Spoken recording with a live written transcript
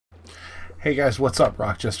Hey guys, what's up?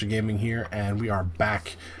 Rocjestergaming here, and we are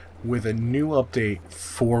back with a new update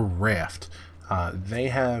for Raft. They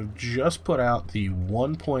have just put out the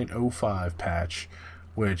 1.05 patch,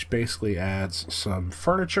 which basically adds some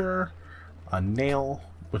furniture, a nail,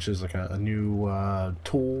 which is like a new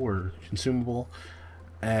tool or consumable,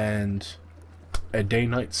 and a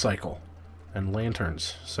day-night cycle, and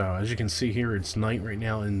lanterns. So as you can see here, it's night right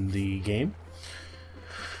now in the game.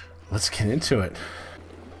 Let's get into it.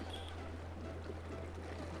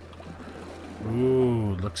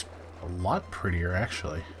 Ooh, looks a lot prettier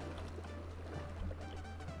actually.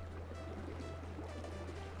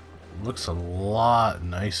 Looks a lot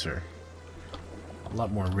nicer. A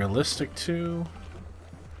lot more realistic too.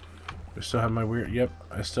 I still have my weird, yep,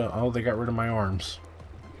 oh, they got rid of my arms.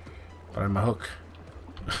 But I'm a hook.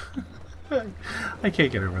 I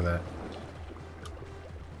can't get over that.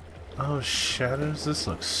 Oh, shadows, this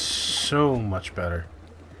looks so much better.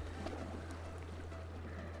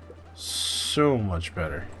 So much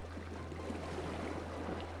better.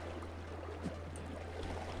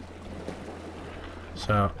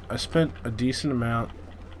 So I spent a decent amount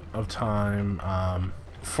of time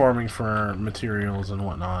farming for materials and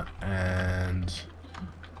whatnot, and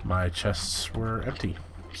my chests were empty.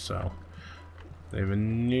 So they have a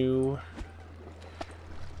new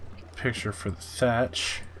picture for the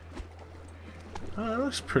thatch. It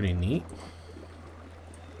looks pretty neat.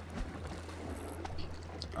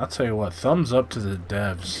 I'll tell you what, thumbs up to the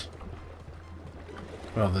devs.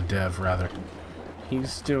 Well, the dev, rather.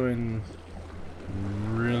 He's doing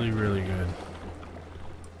really, really good.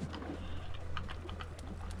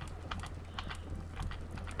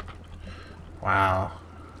 Wow.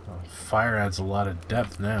 Fire adds a lot of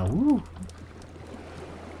depth now. Woo!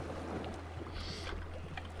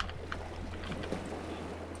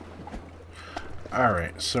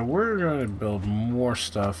 Alright, so we're going to build more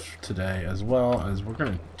stuff today, as well as we're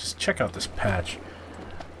going to just check out this patch.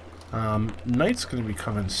 Night's going to be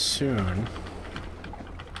coming soon.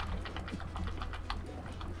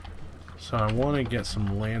 So I want to get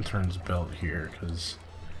some lanterns built here, because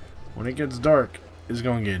when it gets dark, it's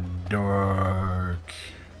going to get dark.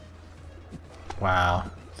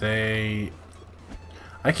 Wow. I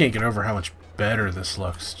can't get over how much better this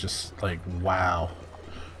looks. Just like, wow.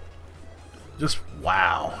 Just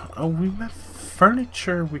wow. Oh, we have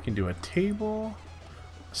furniture. We can do a table,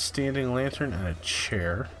 a standing lantern, and a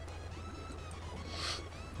chair.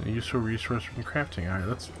 A useful resource from crafting. Alright,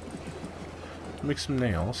 let's make some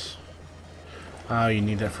nails. Oh, you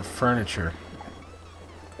need that for furniture.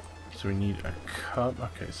 So we need a cup.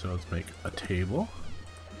 Okay, so let's make a table,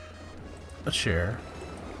 a chair,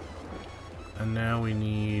 and now we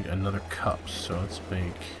need another cup. So let's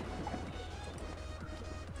make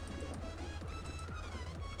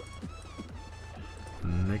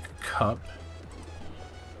a cup.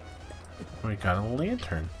 We got a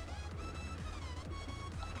lantern.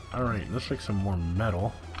 Alright, let's make some more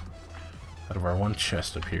metal out of our one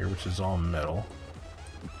chest up here, which is all metal.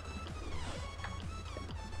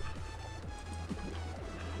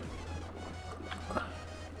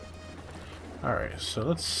 Alright, so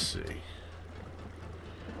let's see.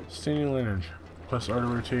 Standing lantern. Plus auto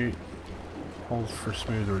rotate. Hold for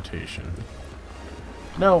smooth rotation.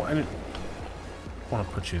 No, I didn't want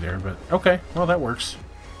to put you there, but okay, well that works.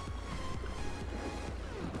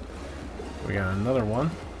 We got another one.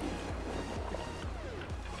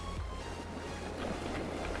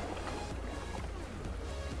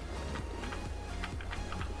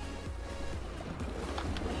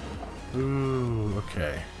 Ooh,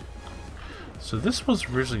 okay. So this was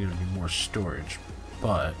originally going to be more storage,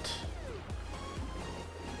 but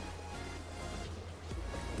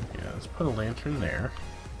yeah, let's put a lantern there.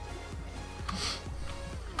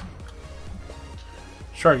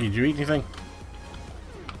 Sharky, did you eat anything?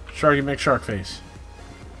 Sharky, make shark face.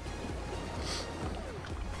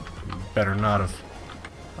 Better not have.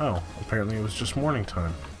 Oh, apparently it was just morning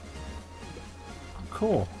time.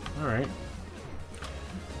 Cool. Alright.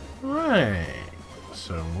 Right.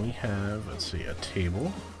 So we have, let's see, a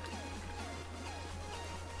table.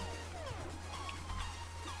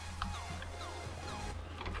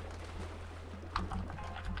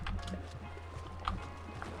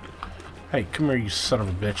 Hey, come here, you son of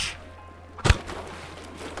a bitch.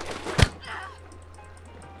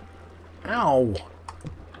 Ow!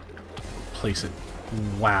 Place it.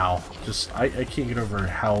 Wow. Just, I can't get over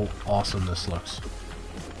how awesome this looks.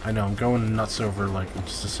 I know, I'm going nuts over, like,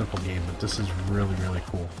 just a simple game, but this is really, really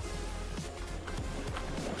cool.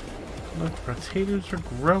 Look, potatoes are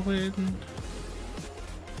growing.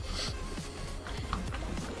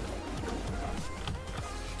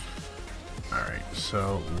 Alright,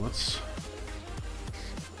 so let's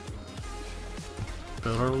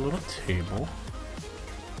build our little table.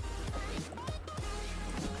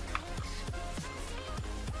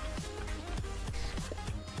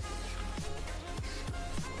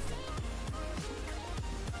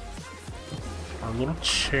 Our little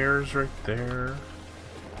chairs right there.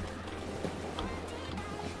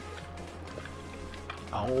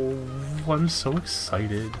 Oh, I'm so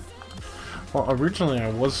excited. Well, originally I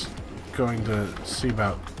was going to see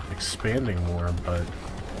about expanding more, but...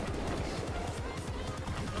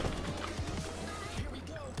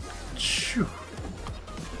 Shoo.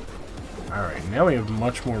 Alright, now we have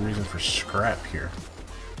much more reason for scrap here.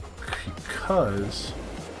 Because...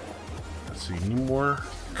 Let's see, need more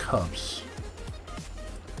cups.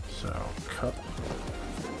 So, cup...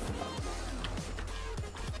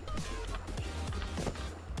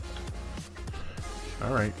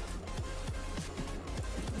 Alright.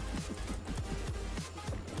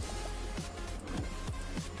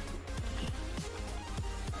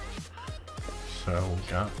 So,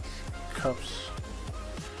 we got cups.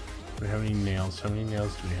 Do we have any nails? How many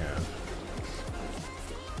nails do we have?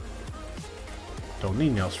 Don't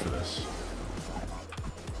need nails for this.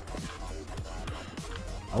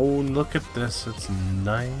 Oh, look at this. It's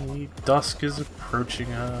night. Dusk is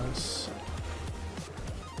approaching us.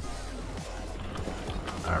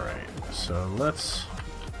 Alright, so let's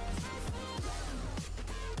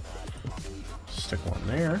stick one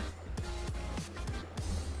there.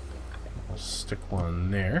 We'll stick one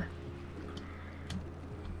there.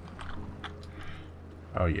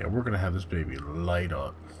 Oh yeah, we're gonna have this baby light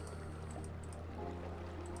up.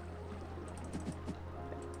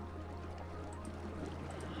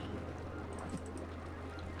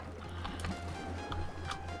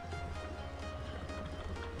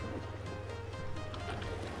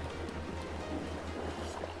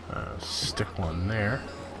 Stick one there.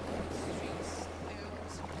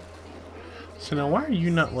 So now why are you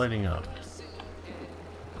not lighting up?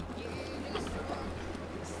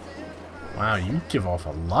 Wow, you give off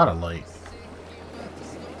a lot of light.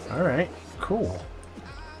 Alright, cool.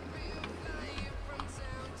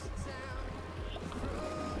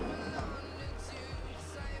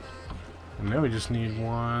 And now we just need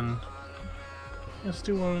one. Let's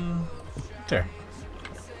do one there.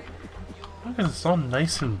 Look at it's all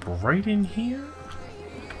nice and bright in here.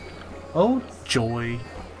 Oh joy.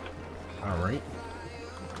 Alright.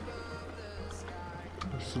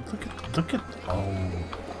 So look at oh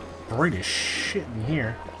bright as shit in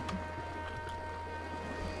here.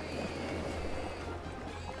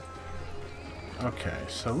 Okay,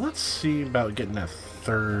 so let's see about getting that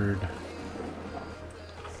third.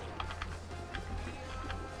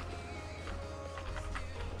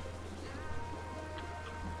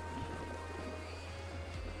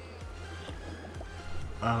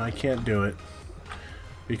 I can't do it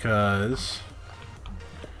because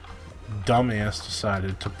dumbass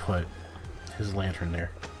decided to put his lantern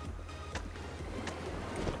there.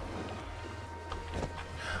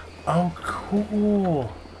 Oh,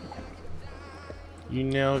 cool. You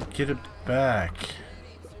now get it back.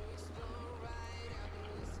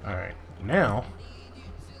 Alright, now.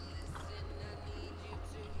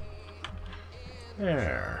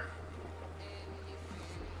 There.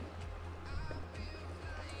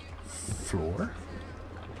 Floor.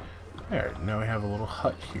 There, now we have a little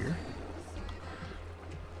hut here.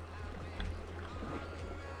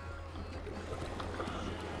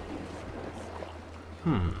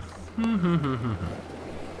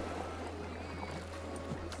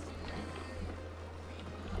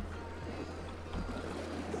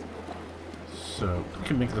 So, we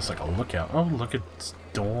can make this like a lookout. Oh, look, it's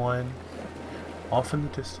dawn. Off in the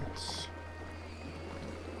distance.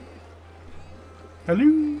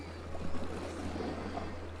 Hello!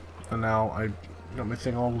 And now I got my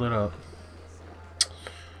thing all lit up.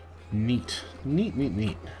 Neat. Neat, neat,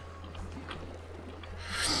 neat.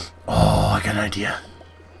 Oh, I got an idea.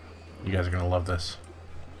 You guys are gonna love this.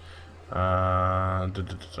 I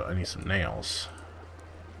need some nails.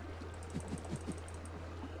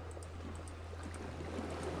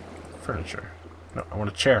 Furniture. No, I want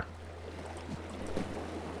a chair.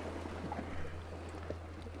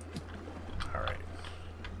 Alright.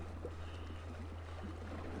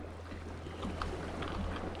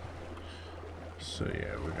 So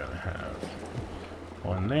yeah, we're gonna have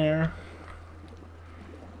one there.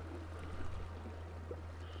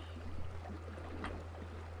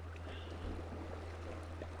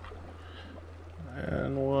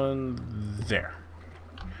 And one there.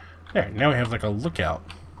 There, now we have like a lookout.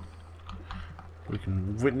 We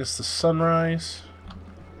can witness the sunrise.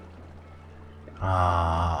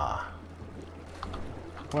 Ah.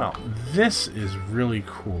 Wow, this is really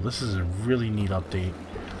cool. This is a really neat update.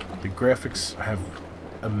 The graphics have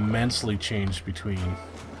immensely changed between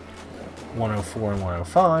 104 and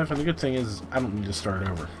 105, and the good thing is I don't need to start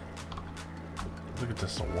over. Look at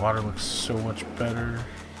this, the water looks so much better.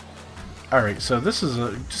 Alright, so this is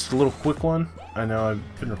just a little quick one. I know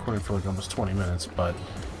I've been recording for like almost 20 minutes, but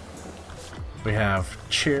we have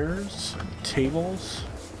chairs and tables.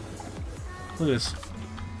 Look at this.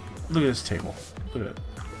 Look at this table. Look at it.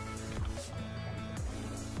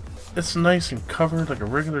 It's nice and covered like a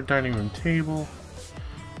regular dining room table.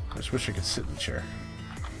 I just wish I could sit in the chair.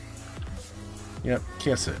 Yep,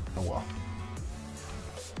 can't sit. Oh well.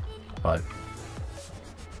 But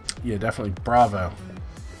yeah, definitely bravo.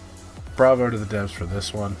 Bravo to the devs for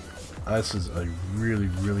this one. This is a really,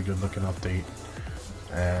 really good looking update.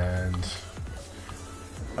 And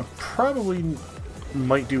I probably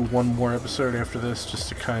might do one more episode after this just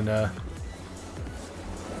to kind of,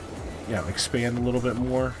 yeah, expand a little bit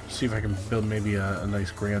more. See if I can build maybe a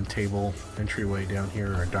nice grand table entryway down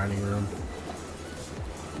here or a dining room.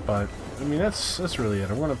 But I mean, that's really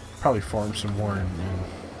it. I want to probably farm some more and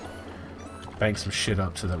bank some shit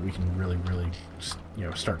up so that we can really, just, you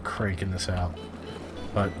know, start cranking this out.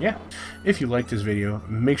 But yeah, if you liked this video,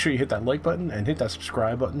 make sure you hit that like button and hit that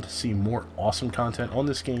subscribe button to see more awesome content on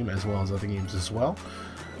this game as well as other games as well.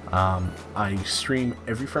 I stream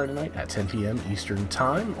every Friday night at 10 p.m. Eastern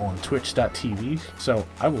Time on twitch.tv, so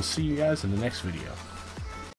I will see you guys in the next video.